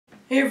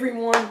Hey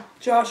everyone,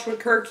 Joshua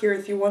Kirk here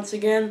with you once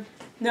again.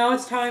 Now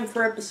it's time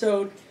for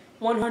episode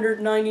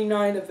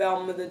 199 of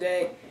Album of the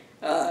Day,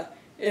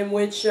 in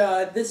which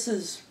this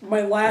is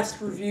my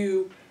last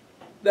review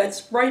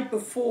that's right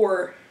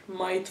before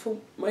my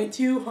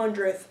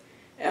 200th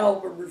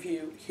album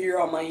review here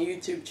on my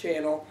YouTube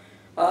channel.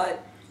 Which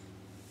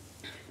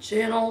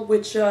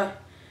for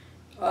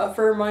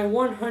my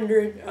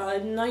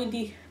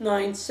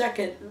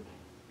 199nd,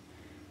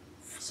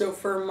 so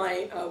for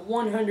my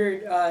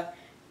 199th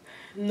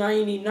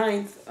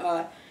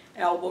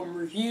album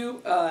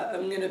review,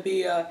 I'm going to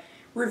be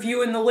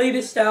reviewing the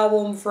latest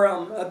album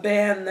from a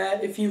band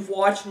that, if you've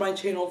watched my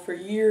channel for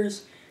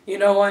years, you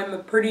know I'm a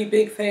pretty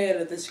big fan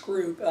of this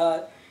group.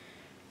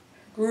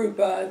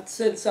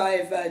 Since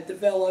I've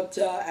developed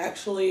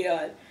actually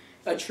a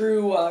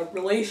true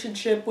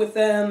relationship with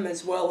them,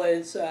 as well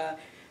as a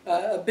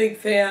big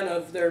fan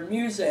of their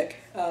music.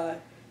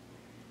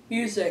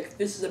 This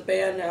is a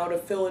band out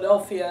of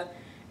Philadelphia,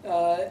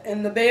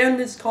 and the band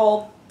is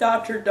called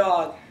Dr.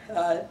 Dog,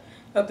 a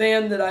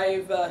band that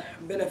I've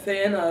been a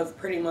fan of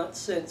pretty much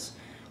since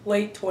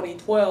late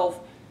 2012.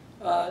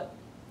 And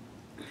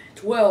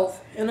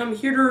I'm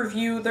here to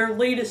review their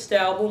latest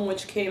album,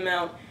 which came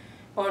out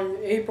on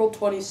April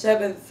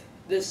 27th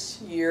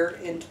this year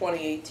in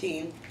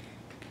 2018.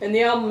 And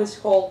the album is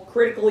called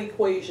Critical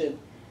Equation.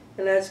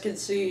 And as you can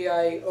see,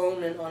 I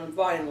own it on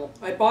vinyl.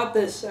 I bought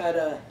this at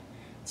the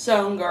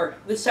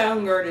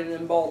Soundgarden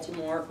in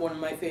Baltimore, one of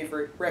my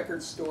favorite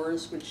record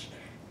stores, which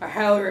I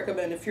highly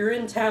recommend. If you're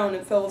in town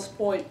in Fells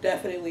Point,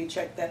 definitely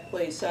check that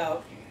place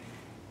out.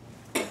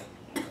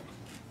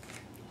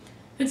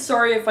 And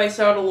sorry if I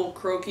sound a little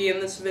croaky in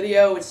this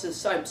video. It's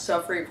just I'm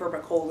suffering from a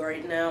cold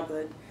right now,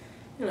 but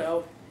you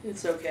know,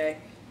 it's okay.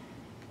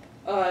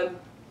 And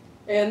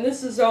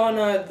this is on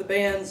the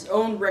band's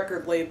own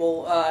record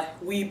label,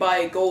 We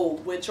Buy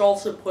Gold, which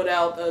also put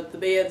out the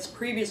band's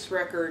previous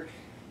record,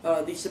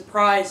 the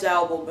surprise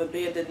album,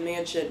 Abandoned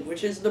Mansion,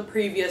 which is the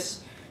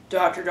previous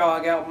Dr.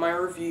 Dog album I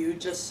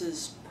reviewed, just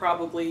as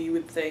probably you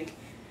would think.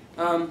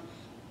 But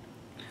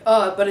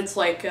it's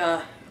like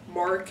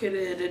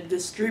marketed and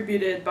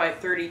distributed by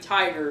 30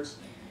 Tigers,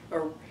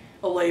 a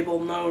label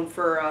known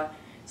for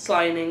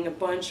signing a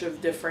bunch of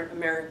different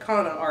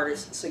Americana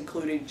artists,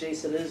 including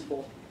Jason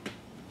Isbell.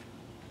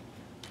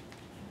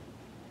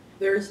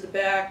 There's the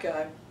back,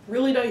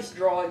 really nice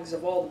drawings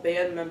of all the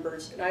band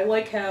members, and I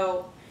like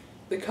how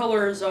the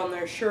colors on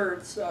their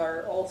shirts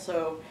are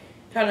also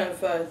kind of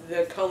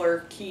the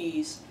color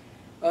keys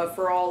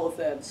for all of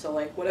them. So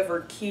like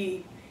whatever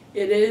key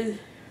it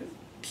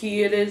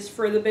is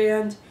for the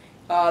band,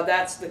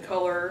 that's the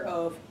color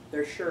of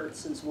their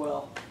shirts as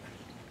well.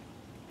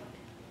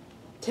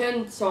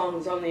 10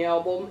 songs on the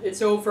album.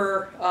 It's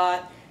over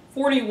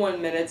 41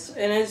 minutes,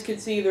 and as you can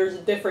see, there's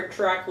a different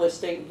track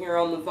listing here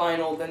on the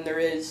vinyl than there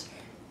is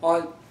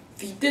on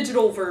the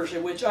digital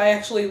version, which I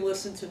actually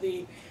listened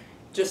to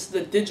just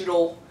the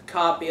digital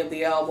copy of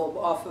the album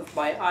off of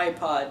my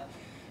iPod,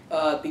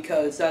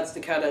 because that's the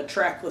kind of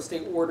track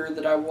listing order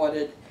that I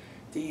wanted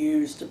to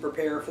use to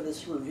prepare for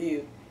this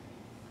review.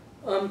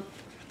 And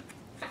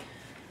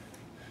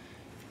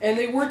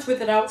they worked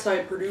with an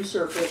outside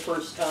producer for the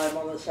first time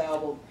on this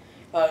album.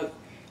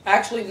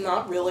 Actually,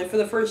 not really for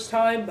the first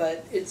time,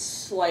 but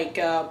it's like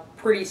a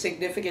pretty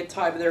significant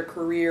time of their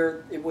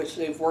career in which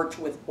they've worked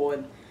with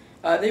one.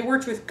 They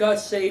worked with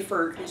Gus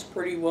Seifert, who's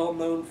pretty well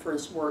known for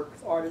his work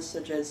with artists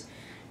such as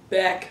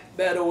Beck,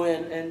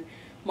 Bedouin, and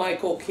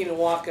Michael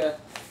Kinawaka.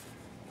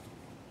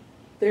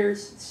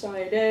 There's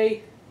side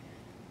A,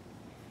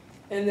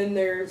 and then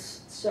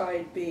there's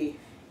side B.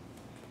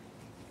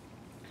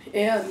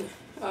 And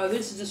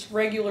this is just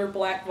regular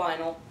black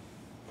vinyl.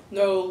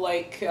 No,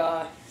 like,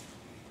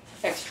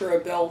 extra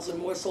bells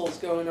and whistles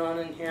going on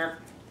in here.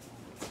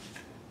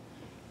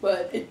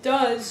 But it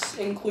does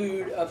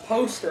include a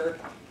poster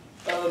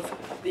of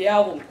the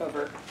album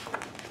cover,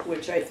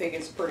 which I think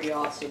is pretty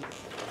awesome.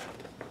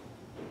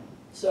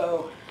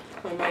 So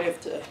I might have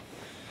to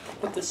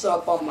put this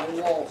up on my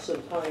wall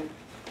sometime.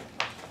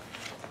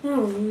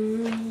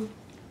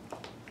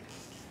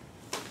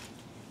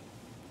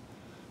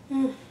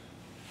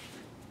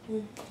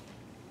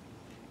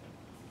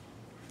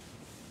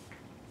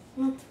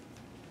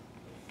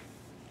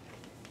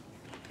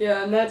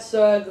 Yeah, and that's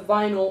the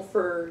vinyl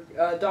for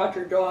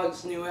Dr.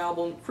 Dog's new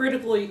album,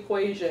 Critical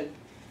Equation.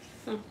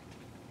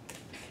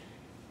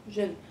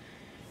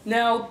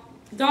 Now,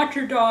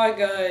 Dr.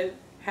 Dog I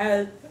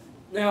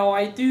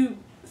do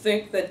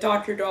think that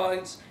Dr.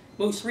 Dog's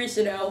most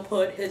recent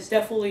output has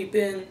definitely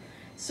been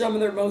some of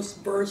their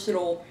most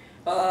versatile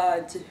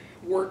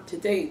work to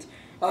date.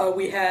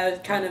 We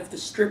had kind of the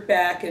stripped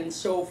back and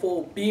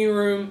soulful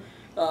B-Room,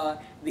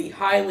 the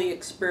highly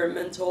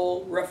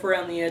experimental, rough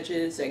around the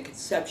edges and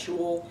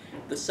conceptual,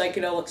 the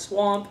Psychedelic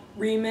Swamp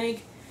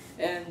remake,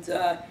 and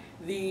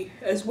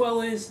as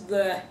well as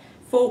the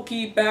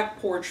folky back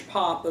porch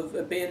pop of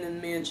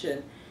Abandoned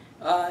Mansion.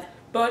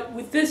 But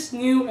with this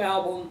new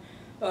album,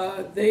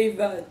 they've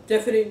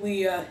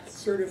definitely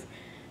sort of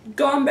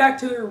gone back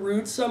to their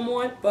roots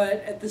somewhat,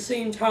 but at the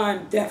same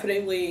time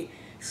definitely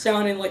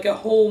sounding like a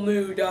whole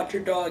new Dr.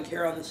 Dog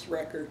here on this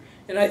record.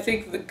 And I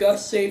think the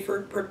Gus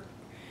Safer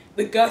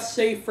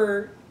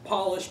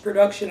polished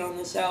production on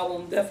this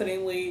album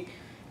definitely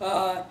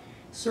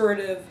sort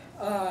of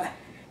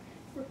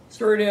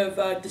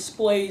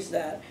displays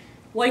that.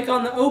 Like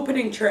on the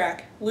opening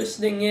track,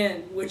 Listening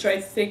In, which I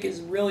think is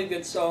a really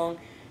good song,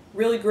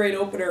 really great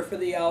opener for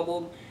the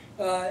album,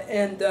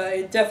 and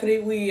it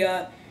definitely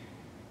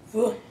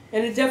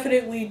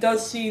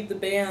does see the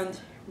band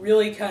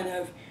really kind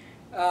of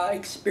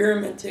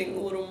experimenting a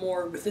little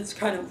more with its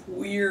kind of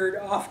weird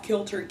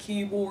off-kilter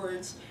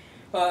keyboards,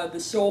 the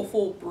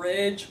soulful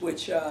bridge,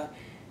 which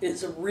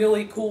is a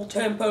really cool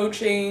tempo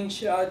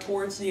change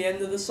towards the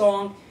end of the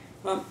song.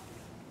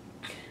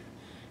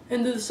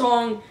 End of the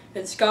song,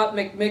 and Scott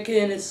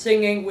McMicken is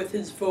singing with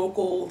his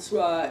vocals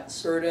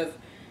sort of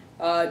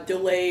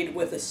delayed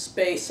with a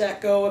space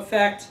echo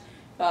effect.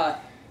 Like,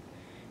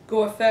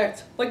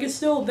 it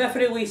still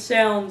definitely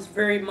sounds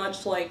very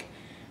much like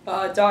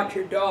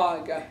Dr.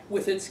 Dog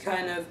with its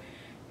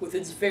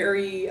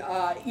very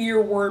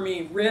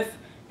earwormy riff,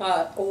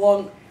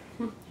 along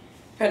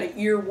kind of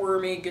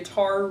earwormy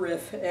guitar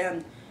riff,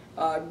 and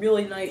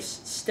really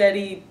nice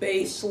steady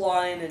bass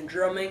line and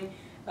drumming,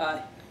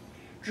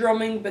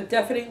 but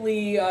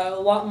definitely a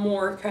lot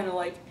more kind of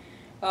like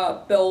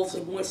bells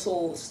and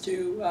whistles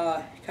to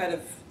kind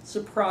of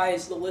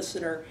surprise the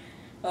listener.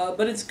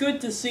 But it's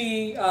good to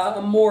see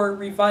a more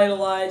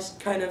revitalized,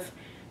 kind of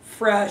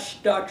fresh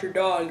Dr.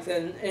 Dog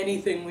than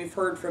anything we've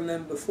heard from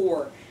them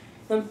before.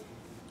 And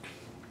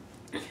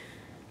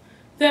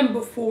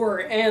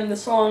the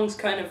song's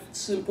kind of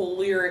simple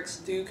lyrics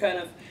do kind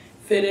of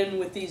fit in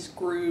with these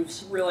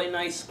grooves really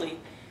nicely.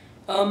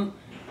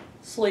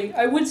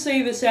 I would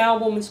say this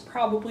album is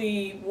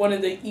probably one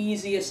of the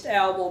easiest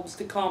albums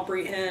to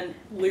comprehend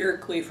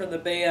lyrically from the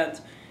band.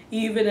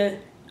 Even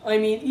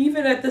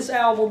at this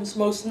album's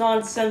most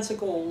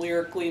nonsensical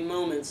lyrically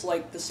moments,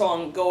 like the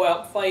song Go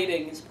Out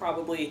Fighting is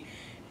probably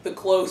the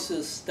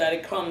closest that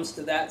it comes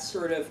to that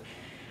sort of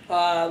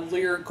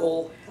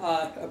lyrical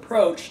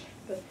approach.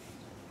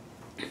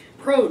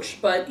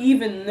 But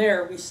even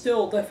there, we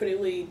still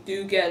definitely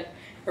do get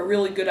a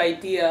really good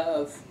idea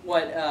of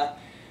what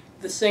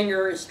the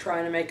singer is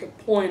trying to make a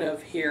point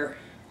of here.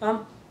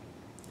 And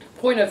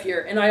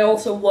I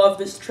also love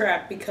this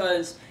track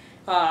because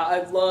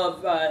I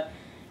love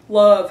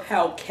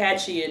how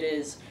catchy it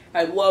is.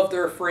 I love the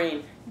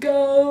refrain,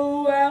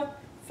 "Go out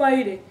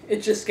fighting."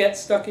 It just gets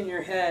stuck in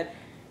your head.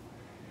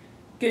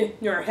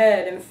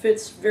 And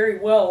fits very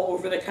well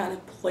over the kind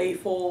of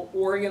playful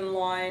organ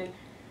line.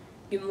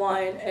 And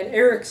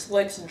Eric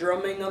Slick's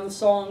drumming on the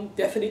song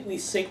definitely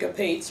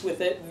syncopates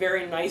with it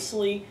very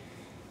nicely.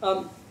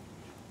 And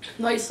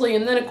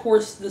then of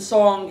course the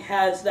song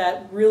has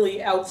that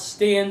really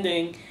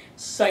outstanding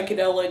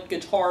psychedelic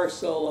guitar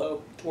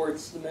solo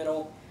towards the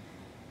middle.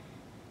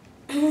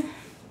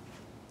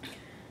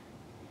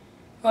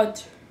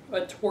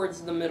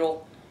 Towards the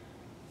middle.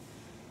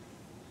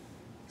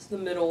 It's the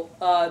middle.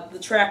 The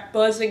track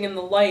 "Buzzing in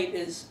the Light"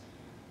 is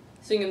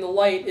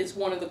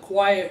one of the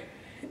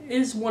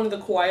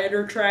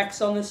quieter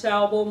tracks on this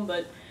album,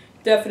 but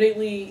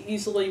definitely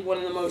easily one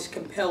of the most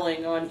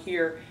compelling on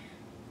here.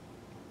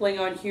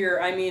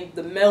 I mean,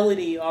 the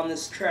melody on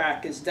this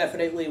track is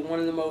definitely one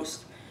of the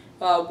most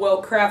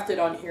well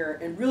crafted on here,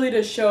 and really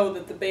does show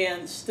that the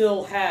band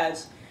still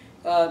has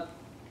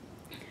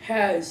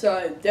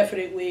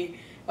definitely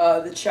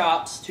the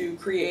chops to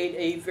create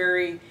a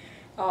very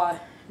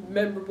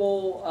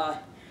memorable,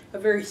 a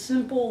very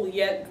simple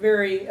yet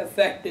very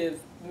effective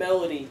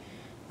melody.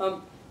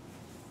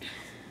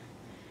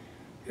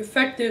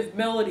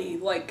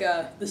 Like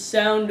the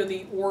sound of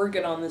the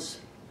organ on this.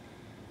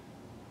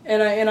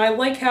 And I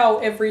like how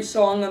every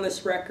song on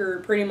this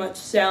record pretty much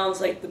sounds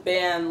like the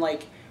band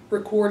like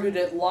recorded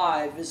it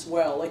live as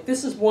well. Like,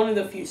 this is one of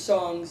the few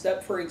songs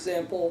that, for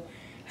example,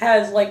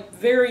 has like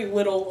very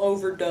little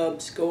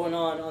overdubs going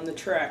on the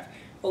track.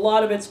 A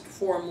lot of it's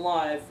performed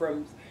live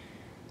from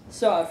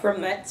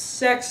that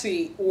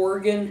sexy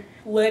organ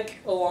lick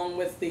along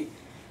with the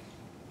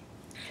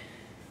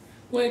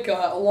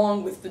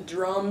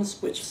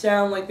drums, which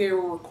sound like they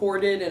were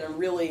recorded in a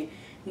really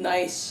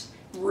nice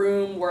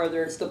room where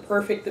there's the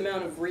perfect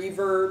amount of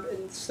reverb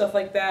and stuff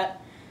like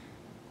that.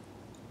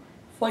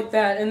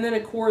 And then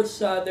of course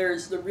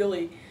there's the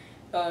really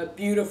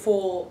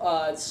beautiful,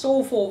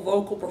 soulful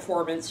vocal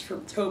performance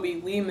from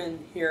Toby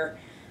Lehman here.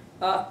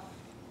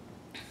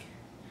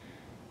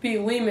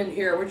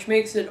 Which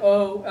makes it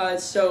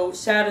so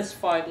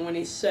satisfying when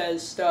he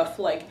says stuff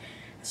like,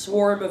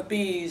 "Swarm of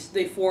bees,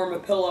 they form a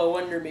pillow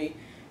under me,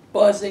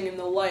 buzzing in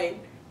the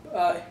light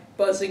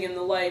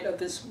of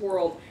this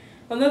world."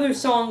 Another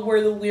song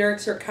where the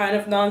lyrics are kind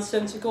of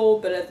nonsensical,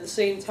 but at the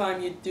same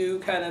time you do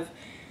kind of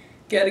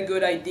get a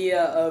good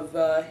idea of,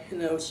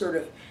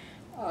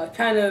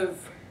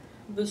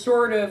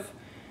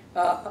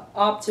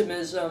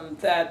 optimism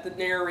that the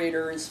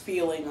narrator is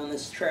feeling on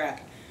this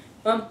track.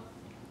 And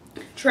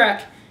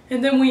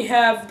then we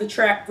have the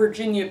track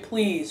 "Virginia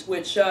Please,"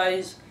 which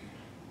is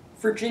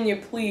Virginia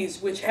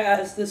Please, which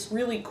has this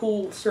really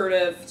cool sort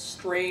of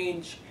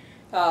strange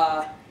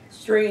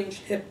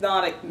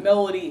hypnotic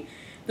melody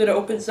that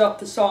opens up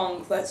the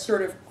song, that's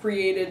sort of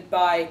created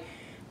by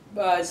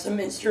some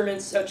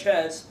instruments such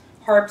as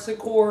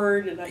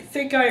harpsichord, and I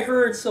think I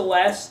heard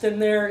Celeste in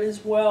there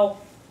as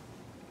well.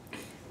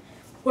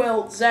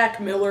 Well,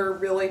 Zach Miller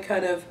really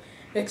kind of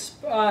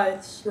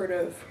sort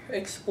of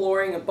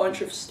exploring a bunch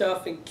of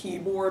stuff in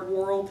keyboard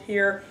world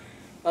here.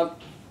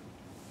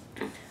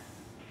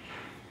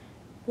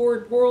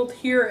 World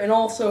here, and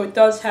also it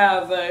does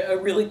have a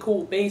really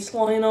cool bass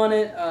line on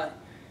it,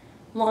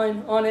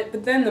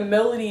 but then the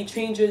melody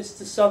changes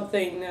to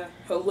something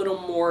a little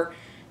more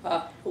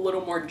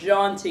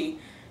jaunty.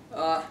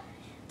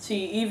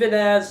 Even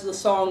as the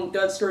song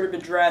does sort of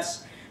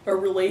address a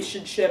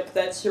relationship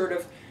that's sort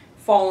of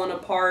fallen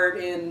apart,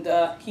 and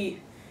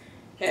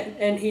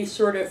he's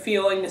sort of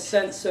feeling a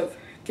sense of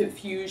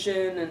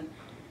confusion and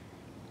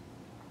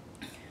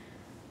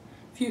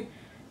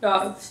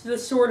the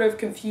sort of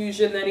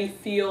confusion that he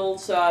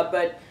feels,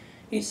 but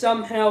he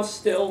somehow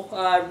still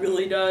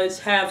really does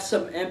have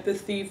some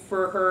empathy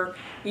for her,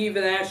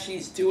 even as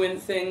she's doing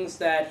things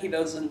that he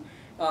doesn't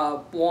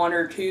want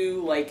her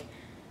to, like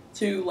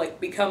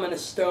becoming a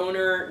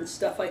stoner and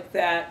stuff like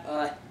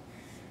that.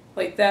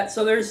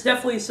 So there's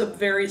definitely some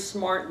very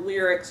smart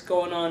lyrics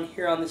going on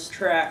here on this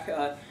track,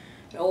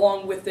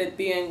 along with it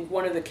being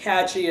one of the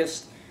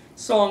catchiest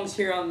songs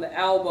here on the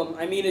album.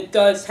 I mean, it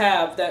does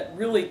have that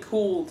really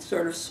cool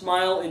sort of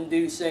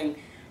smile-inducing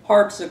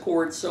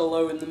harpsichord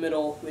solo in the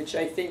middle, which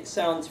I think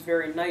sounds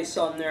very nice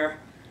on there.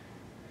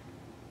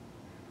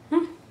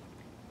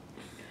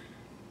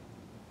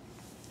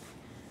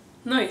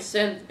 Nice,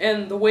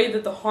 and the way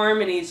that the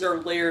harmonies are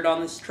layered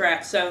on this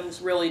track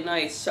sounds really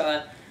nice,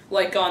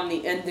 like on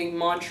the ending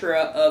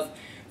mantra of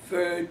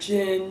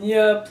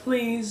Virginia,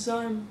 please,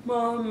 I'm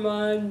on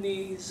my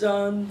knees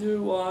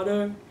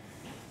underwater.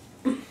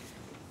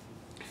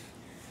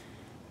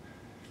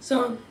 It's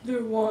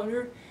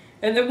underwater.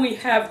 And then we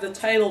have the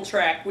title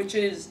track, which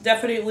is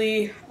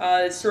definitely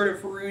sort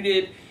of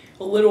rooted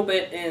a little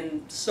bit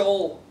in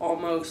soul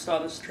almost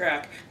on this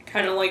track.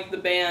 Kind of like the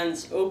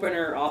band's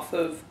opener off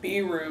of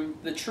B-Room,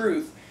 The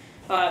Truth.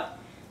 The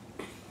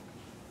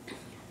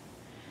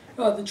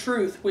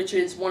Truth, which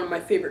is one of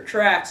my favorite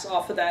tracks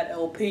off of that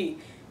LP.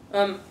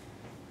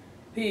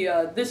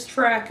 This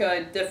track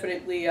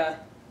definitely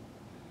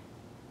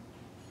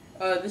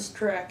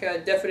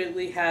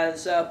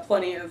has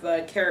plenty of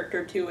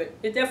character to it.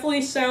 It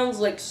definitely sounds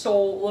like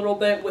soul a little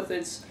bit with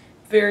its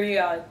very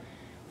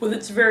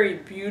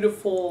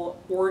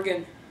beautiful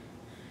organ,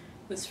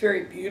 this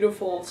very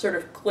beautiful sort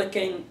of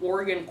clicking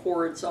organ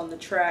chords on the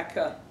track.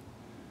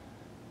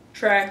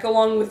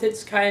 Along with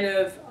its kind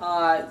of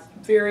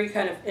very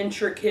kind of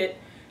intricate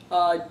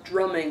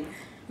drumming.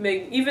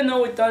 Even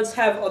though it does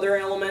have other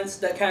elements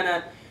that kind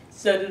of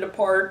set it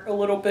apart a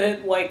little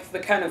bit, like the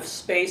kind of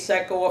space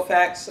echo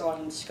effects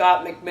on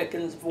Scott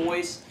McMicken's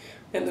voice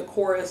in the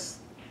chorus.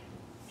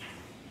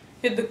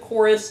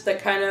 That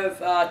kind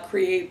of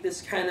create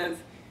this kind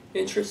of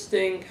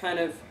interesting kind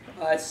of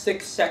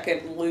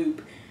 6-second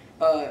loop,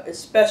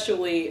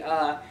 especially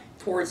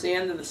towards the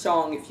end of the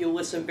song if you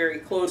listen very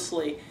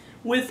closely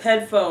with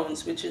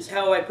headphones, which is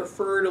how I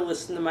prefer to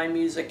listen to my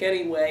music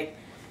anyway.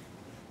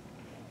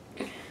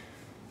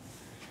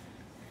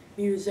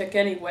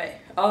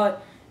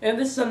 And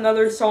this is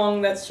another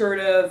song that sort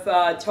of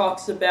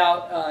talks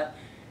about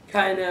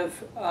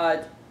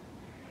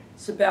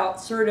it's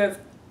about sort of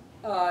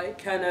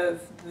kind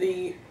of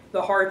the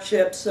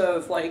hardships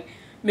of like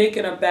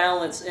making a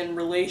balance in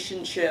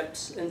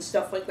relationships and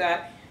stuff like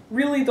that.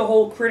 Really, the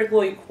whole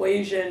critical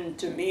equation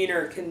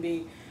demeanor can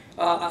be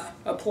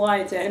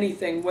applied to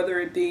anything, whether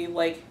it be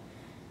like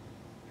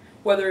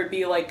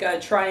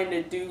trying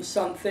to do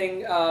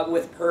something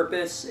with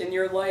purpose in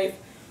your life,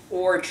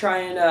 or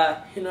trying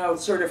to,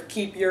 sort of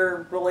keep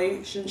your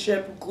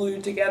relationship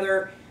glued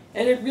together.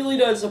 And it really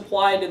does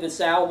apply to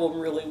this album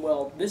really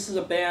well. This is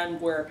a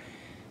band where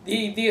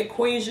the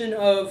equation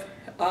of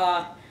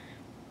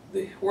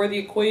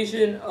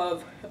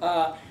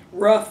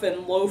rough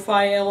and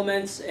lo-fi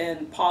elements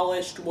and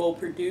polished,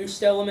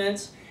 well-produced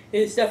elements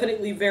is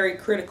definitely very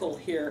critical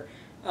here.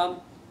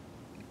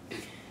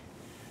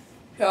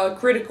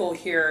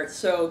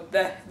 So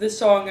this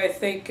song, I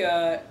think,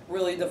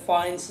 really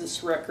defines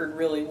this record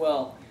really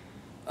well.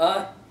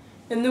 And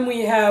then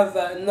we have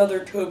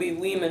another Toby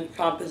Lehman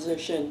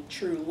composition,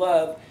 True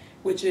Love,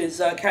 which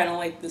is kind of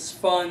like this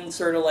fun,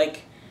 sort of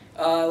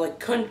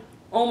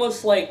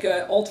almost like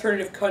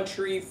alternative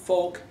country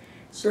folk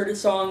sort of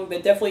song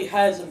that definitely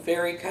has a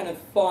very kind of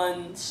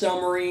fun,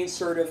 summery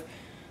sort of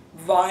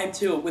vibe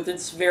to it, with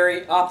its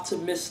very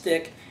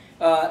optimistic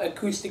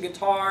acoustic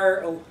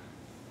guitar,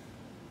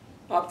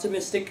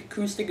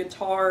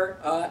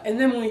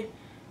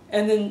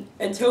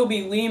 and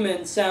Toby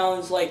Lehman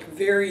sounds like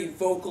very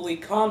vocally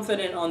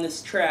confident on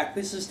this track.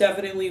 This is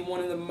definitely one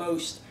of the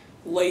most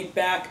laid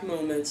back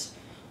moments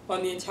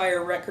on the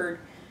entire record.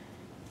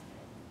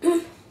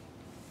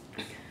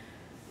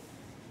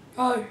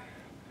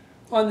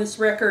 on this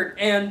record,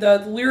 and the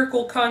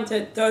lyrical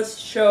content does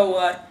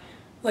show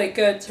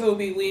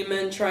Toby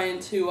Lehman trying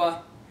to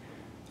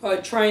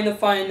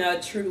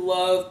find true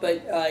love,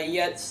 but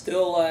yet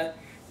still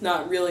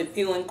not really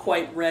feeling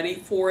quite ready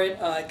for it,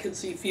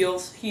 because he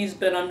feels he's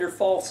been under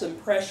false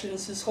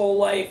impressions his whole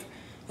life.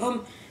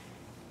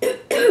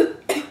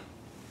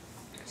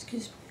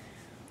 Excuse me.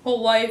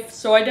 Whole life.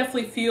 So I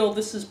definitely feel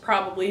this is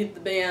probably the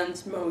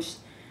band's most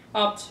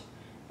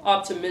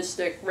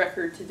optimistic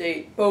record to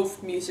date,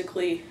 both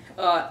musically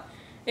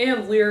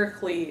and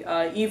lyrically,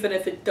 even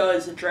if it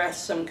does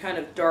address some kind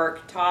of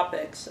dark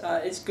topics.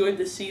 It's good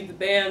to see the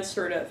band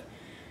sort of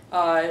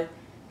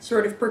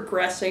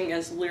progressing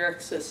as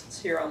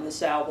lyricists here on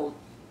this album.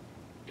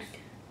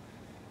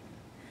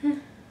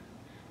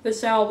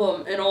 This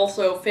album, and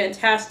also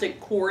fantastic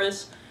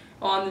chorus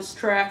on this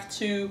track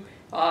too,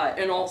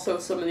 and also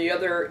some of the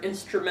other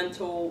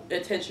instrumental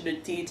attention to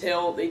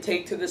detail they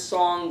take to this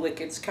song, like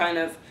it's kind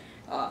of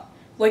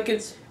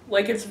it's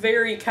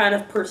very kind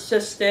of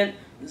persistent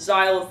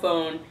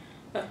xylophone,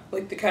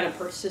 like the kind of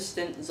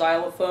persistent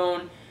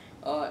xylophone,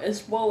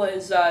 as well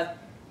as that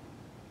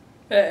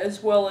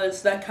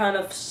kind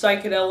of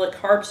psychedelic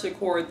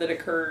harpsichord that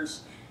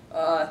occurs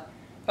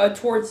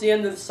towards the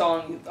end of the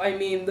song. I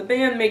mean, the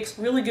band makes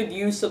really good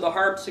use of the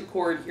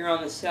harpsichord here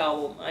on this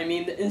album. I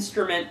mean, the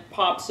instrument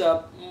pops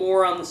up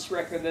more on this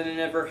record than it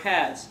ever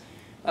has.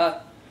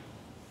 But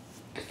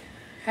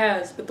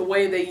the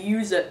way they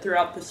use it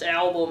throughout this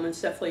album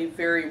is definitely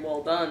very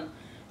well done.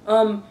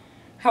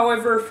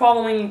 However,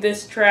 following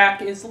this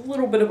track is a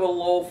little bit of a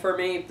lull for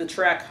me, the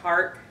track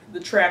Heart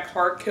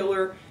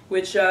Killer,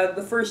 which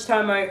the first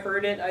time I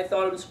heard it, I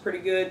thought it was pretty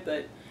good,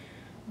 but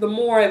the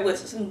more I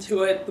listen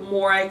to it, the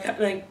more I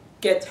kind of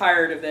get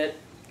tired of it.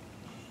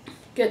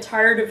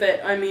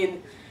 I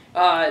mean,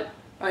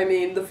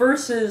 the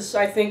verses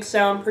I think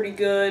sound pretty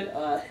good.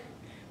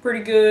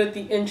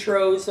 The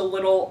intro's a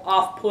little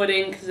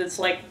off-putting because it's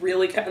like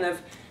really kind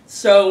of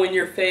so in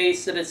your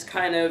face that it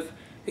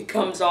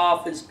comes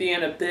off as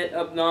being a bit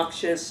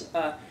obnoxious.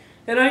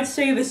 And I'd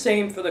say the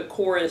same for the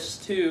chorus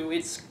too.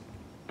 It's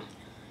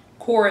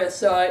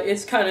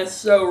kind of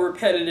so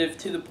repetitive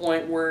to the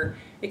point where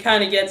it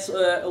kind of gets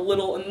a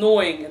little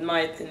annoying in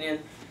my opinion.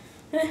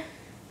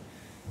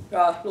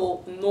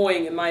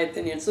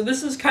 So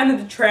this is kind of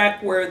the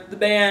track where the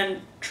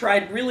band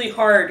tried really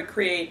hard to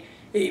create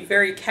a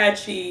very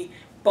catchy,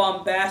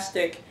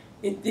 bombastic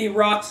indie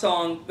rock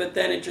song, but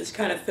then it just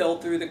kind of fell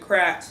through the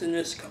cracks and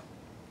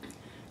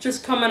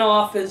just coming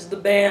off as the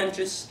band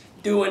just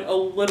doing a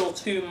little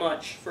too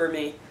much for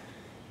me.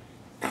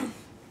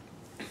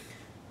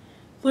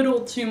 But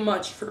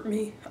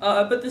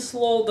this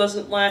lull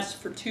doesn't last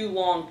for too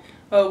long.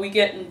 We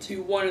get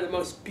into one of the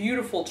most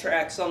beautiful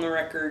tracks on the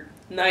record,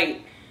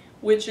 Night,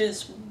 which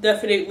is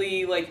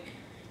definitely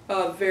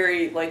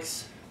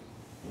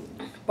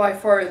by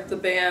far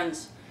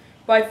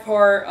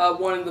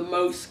one of the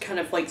most kind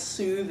of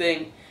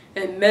soothing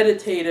and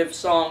meditative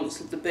songs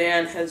that the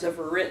band has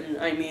ever written.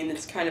 I mean,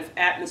 it's kind of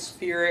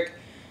atmospheric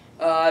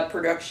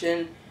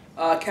production,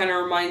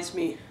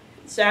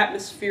 it's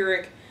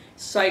atmospheric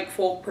psych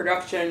folk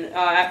production,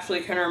 actually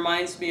kind of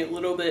reminds me a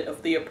little bit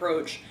of the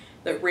approach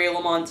that Ray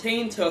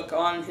LaMontagne took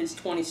on his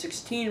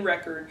 2016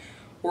 record,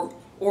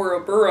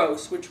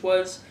 Ouroboros, which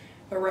was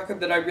a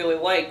record that I really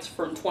liked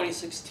from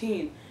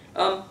 2016.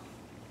 I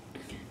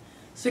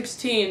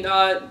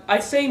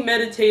say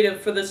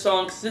meditative for this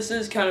song because this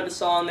is kind of a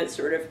song that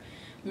sort of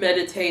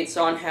meditates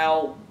on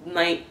how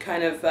night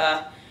kind of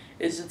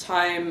is a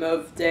time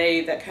of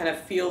day that kind of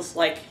feels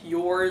like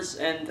yours,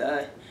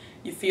 and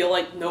you feel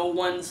like no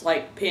one's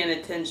paying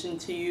attention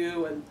to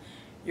you, and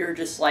you're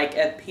just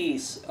at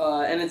peace.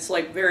 And it's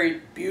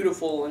very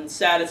beautiful and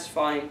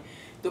satisfying.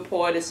 The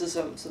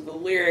poeticisms of the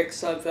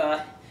lyrics of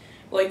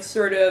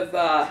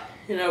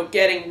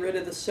getting rid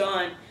of the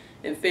sun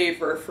in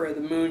favor for the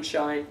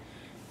moonshine.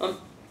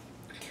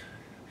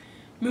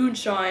 It's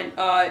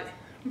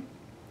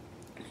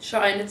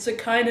a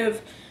kind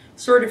of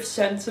sort of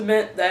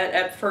sentiment that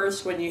at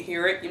first when you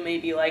hear it you may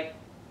be like,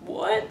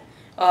 what?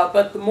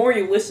 But the more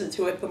you listen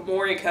to it, the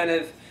more you kind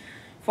of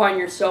find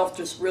yourself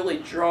just really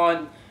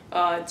drawn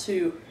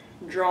to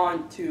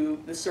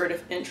the sort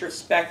of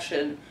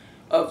introspection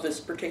of this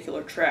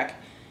particular track.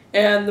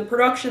 And the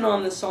production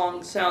on this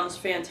song sounds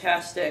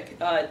fantastic.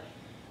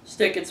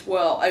 It's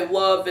well. I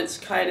love its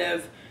kind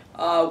of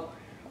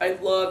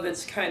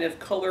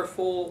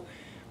colorful,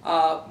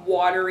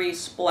 watery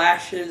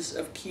splashes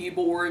of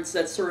keyboards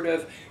that sort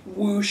of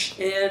whoosh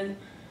in.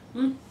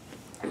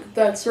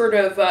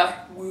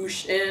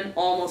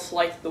 Almost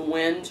like the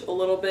wind a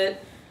little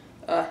bit.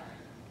 On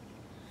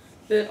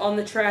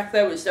the track,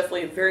 that was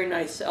definitely a very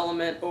nice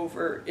element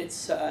over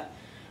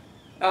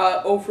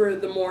over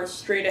the more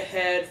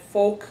straight-ahead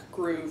folk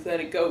groove that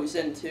it goes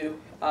into.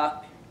 And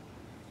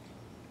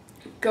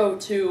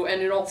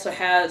it also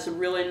has a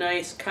really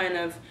nice kind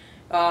of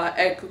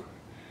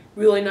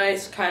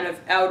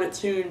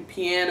out-of-tune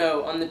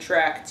piano on the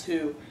track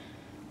too.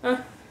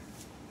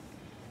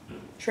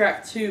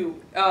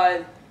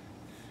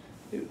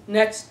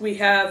 Next, we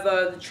have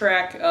the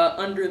track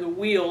Under the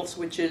Wheels,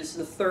 which is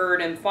the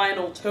third and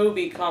final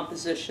Toby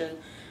composition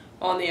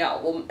on the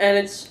album. And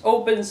it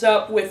opens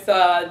up with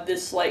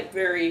this like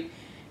very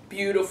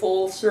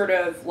beautiful sort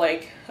of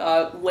like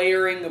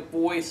layering of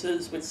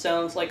voices, which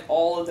sounds like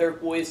all of their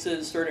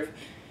voices sort of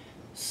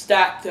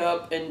stacked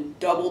up and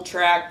double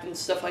tracked and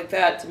stuff like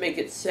that to make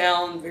it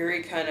sound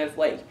very kind of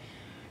like,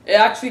 it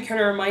actually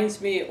kind of reminds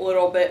me a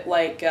little bit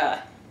like, it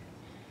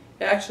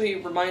actually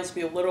reminds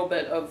me a little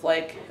bit of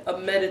like a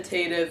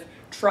meditative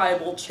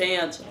tribal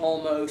chant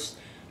almost,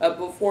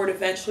 before it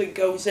eventually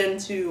goes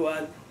into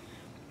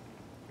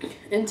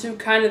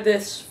kind of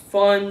this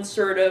fun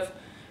sort of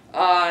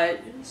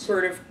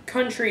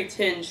country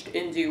tinged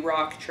indie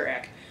rock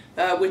track,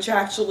 which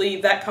actually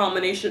that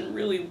combination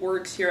really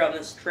works here on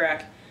this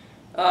track.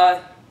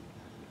 A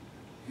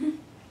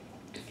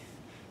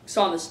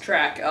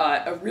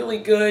really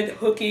good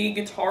hooky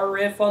guitar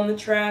riff on the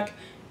track,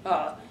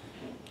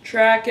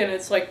 and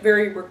it's like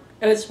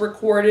it's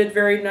recorded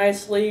very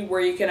nicely,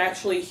 where you can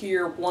actually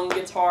hear one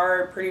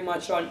guitar pretty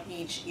much on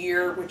each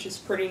ear, which is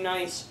pretty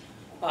nice.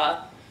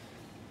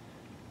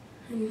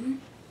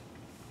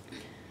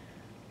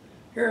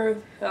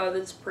 Here,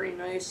 that's pretty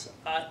nice.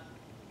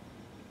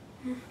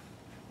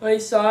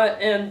 Nice,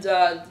 and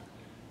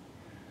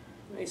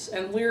nice,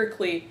 and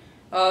lyrically,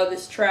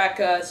 this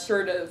track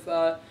sort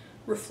of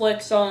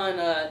reflects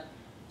on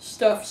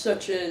stuff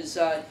such as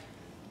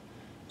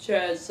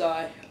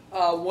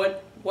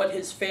what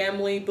his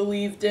family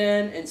believed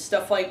in and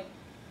stuff like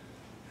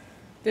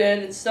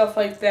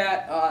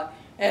that,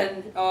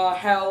 and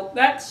how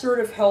that sort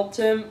of helped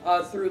him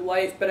through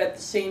life, but at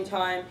the same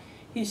time,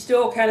 he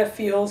still kind of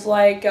feels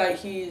like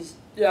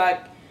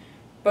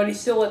but he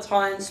still at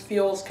times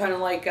feels kind of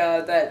like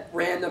that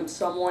random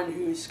someone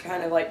who's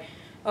kind of like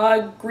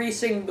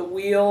greasing the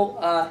wheel,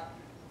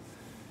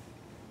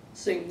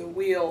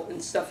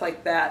 and stuff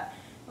like that.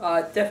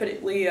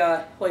 Definitely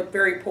like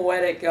very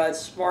poetic,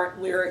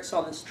 smart lyrics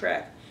on this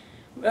track.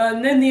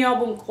 And then the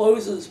album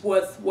closes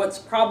with what's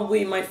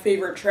probably my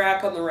favorite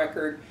track on the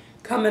record,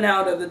 Coming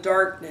Out of the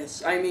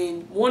Darkness. I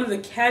mean, one of the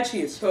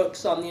catchiest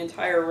hooks on the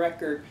entire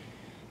record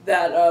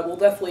that will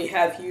definitely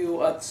have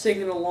you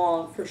singing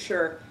along for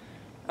sure.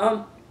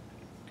 You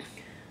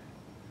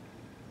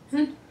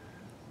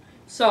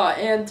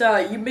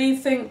may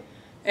think,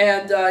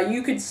 and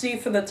you could see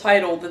from the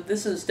title that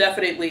this is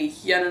definitely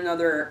yet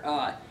another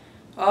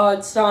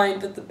sign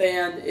that the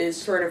band is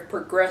sort of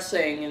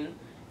progressing and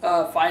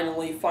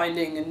finally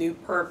finding a new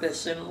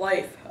purpose in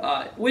life,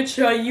 which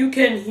you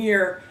can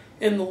hear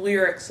in the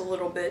lyrics a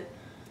little bit,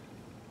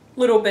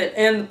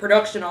 and the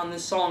production on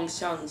this song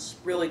sounds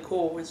really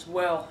cool as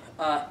well.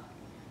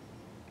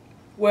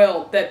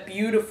 That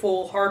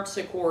beautiful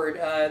harpsichord,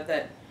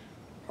 that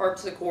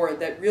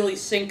really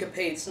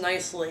syncopates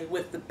nicely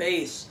with the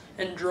bass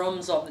and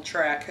drums on the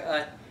track,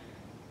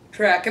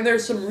 and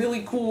there's some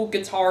really cool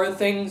guitar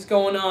things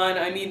going on.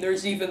 I mean,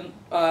 there's even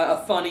a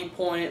funny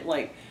point,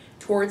 like,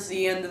 towards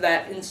the end of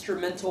that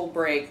instrumental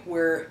break,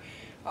 where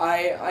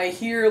I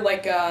hear,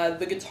 like,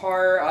 the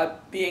guitar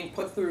being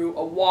put through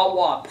a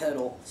wah-wah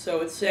pedal,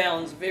 so it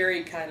sounds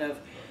very kind of,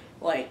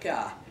 like,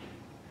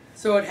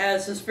 so it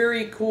has this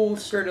very cool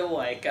sort of,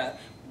 like,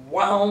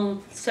 wow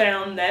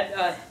sound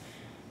that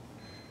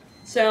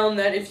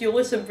if you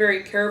listen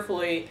very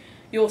carefully,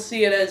 you'll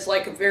see it as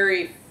like a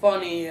very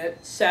funny,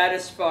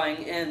 satisfying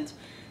end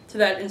to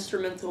that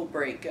instrumental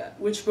break,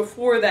 which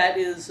before that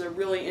is a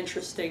really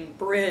interesting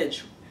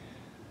bridge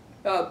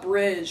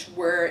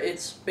where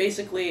it's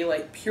basically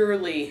like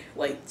purely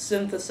like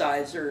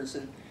synthesizers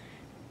and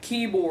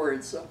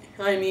keyboards.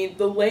 I mean,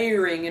 the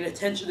layering and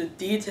attention to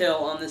detail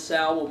on this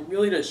album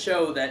really does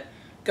show that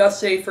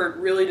Gus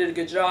Seyfert really did a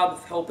good job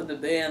of helping the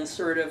band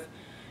sort of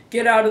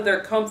get out of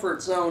their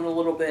comfort zone a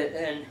little bit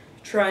and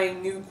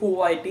trying new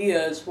cool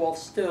ideas while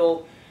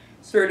still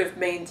sort of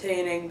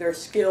maintaining their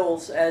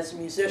skills as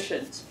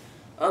musicians.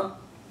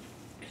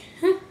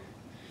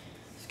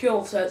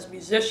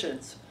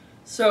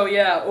 So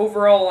yeah,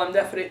 overall I'm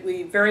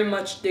definitely very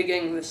much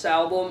digging this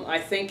album. I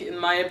think, in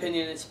my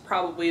opinion, it's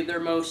probably their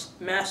most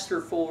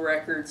masterful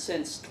record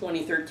since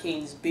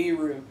 2013's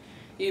B-Room.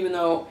 Even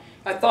though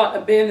I thought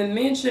Abandoned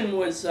Mansion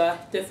was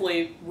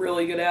definitely a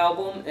really good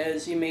album,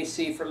 as you may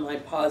see from my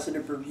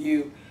positive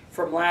review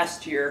from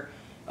last year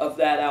of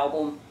that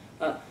album.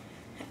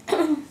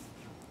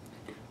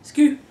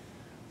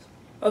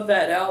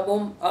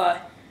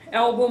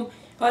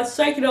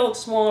 Psychedelic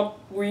Swamp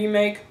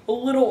remake, a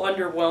little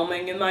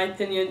underwhelming in my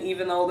opinion,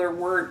 even though there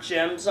were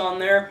gems on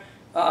there.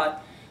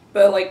 But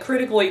like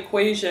Critical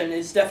Equation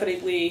is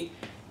definitely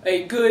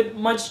a good,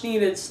 much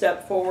needed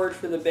step forward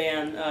for the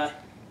band,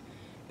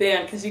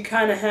 because you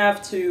kind of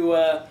have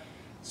to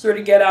sort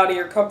of get out of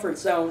your comfort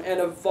zone and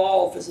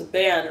evolve as a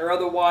band, or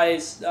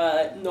otherwise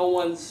no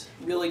one's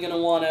really going to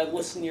want to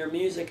listen to your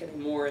music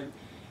anymore. And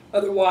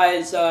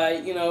otherwise,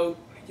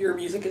 your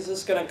music is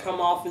just going to come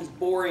off as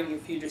boring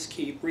if you just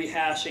keep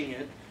rehashing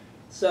it.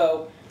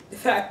 So the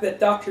fact that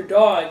Dr.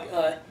 Dog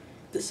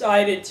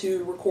decided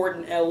to record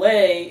in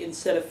LA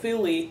instead of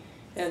Philly,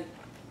 and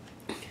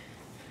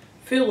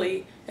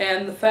Philly,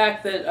 and the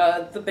fact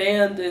that the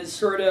band is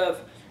sort of,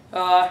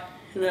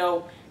 you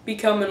know,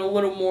 becoming a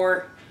little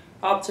more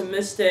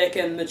optimistic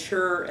and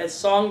mature as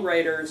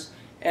songwriters,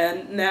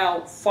 and now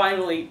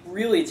finally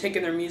really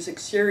taking their music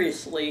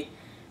seriously.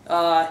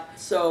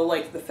 So,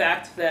 like, the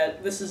fact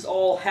that this is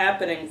all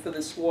happening for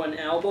this one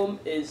album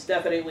is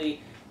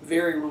definitely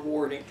very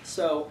rewarding.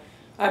 So,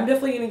 I'm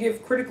definitely going to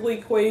give Critical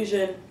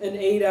Equation an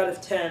 8 out of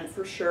 10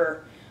 for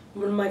sure.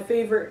 One of my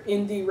favorite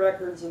indie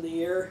records of the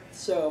year.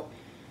 So,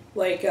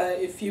 like,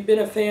 if you've been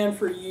a fan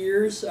for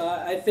years,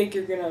 I think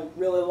you're going to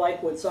really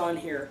like what's on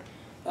here.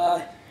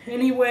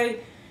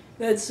 Anyway,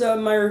 that's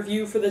my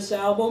review for this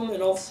album,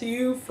 and I'll see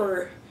you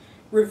for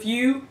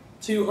review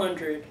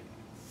 200.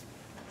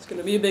 It's going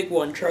to be a big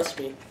one, trust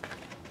me.